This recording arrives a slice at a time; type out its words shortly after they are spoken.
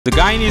The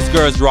Guyanese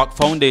Girls Rock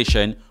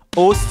Foundation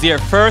hosts their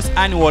first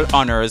annual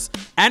honors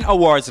and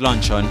awards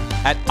luncheon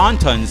at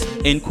Anton's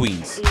in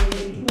Queens.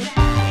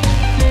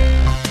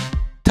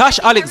 Tash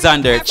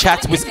Alexander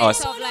chats with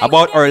us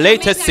about her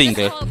latest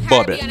single,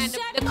 Bubble.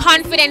 The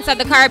confidence of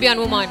the Caribbean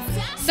woman.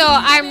 So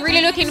I'm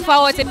really looking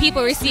forward to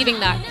people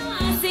receiving that.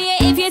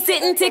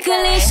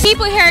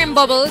 People hearing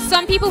Bubbles,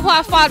 some people who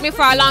have followed me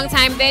for a long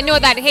time, they know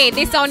that, hey,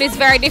 this sound is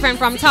very different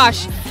from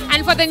Tash.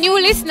 And for the new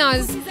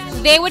listeners,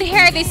 they would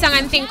hear this song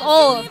and think,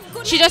 oh,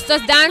 she just does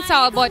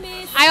dancehall, but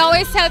I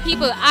always tell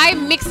people I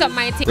mix up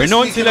my things.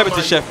 Renowned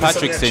celebrity chef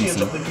Patrick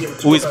Simpson,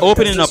 who is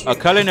opening up a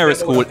culinary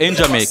school in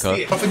Jamaica,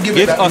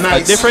 gives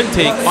us a different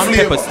take on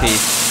pepper's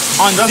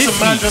taste on this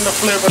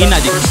week in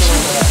Addict.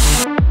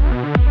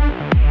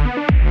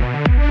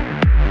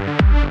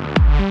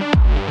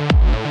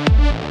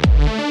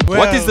 Well,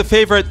 what is the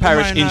favorite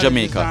parish in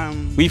Jamaica?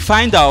 We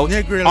find out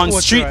on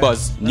Street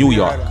Buzz, New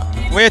York.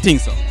 What do you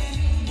think so?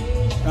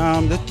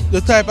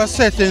 The type of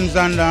settings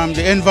and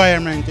the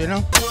environment, you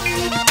know.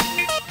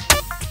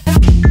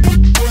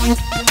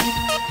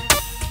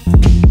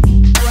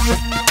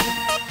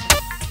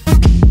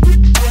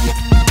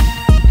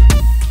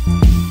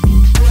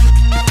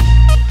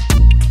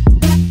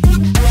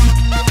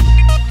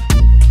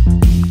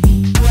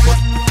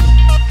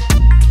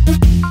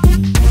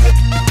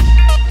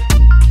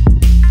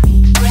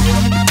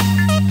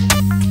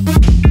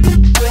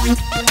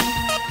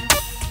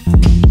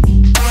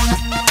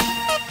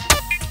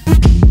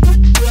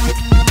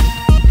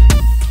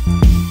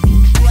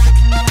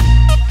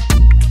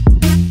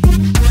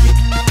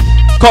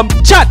 Come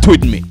chat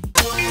with me.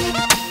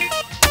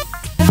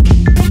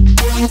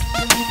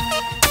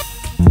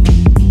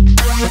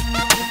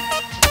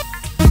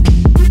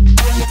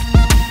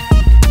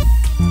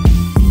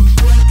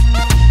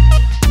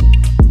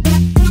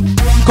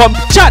 Come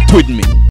chat with me.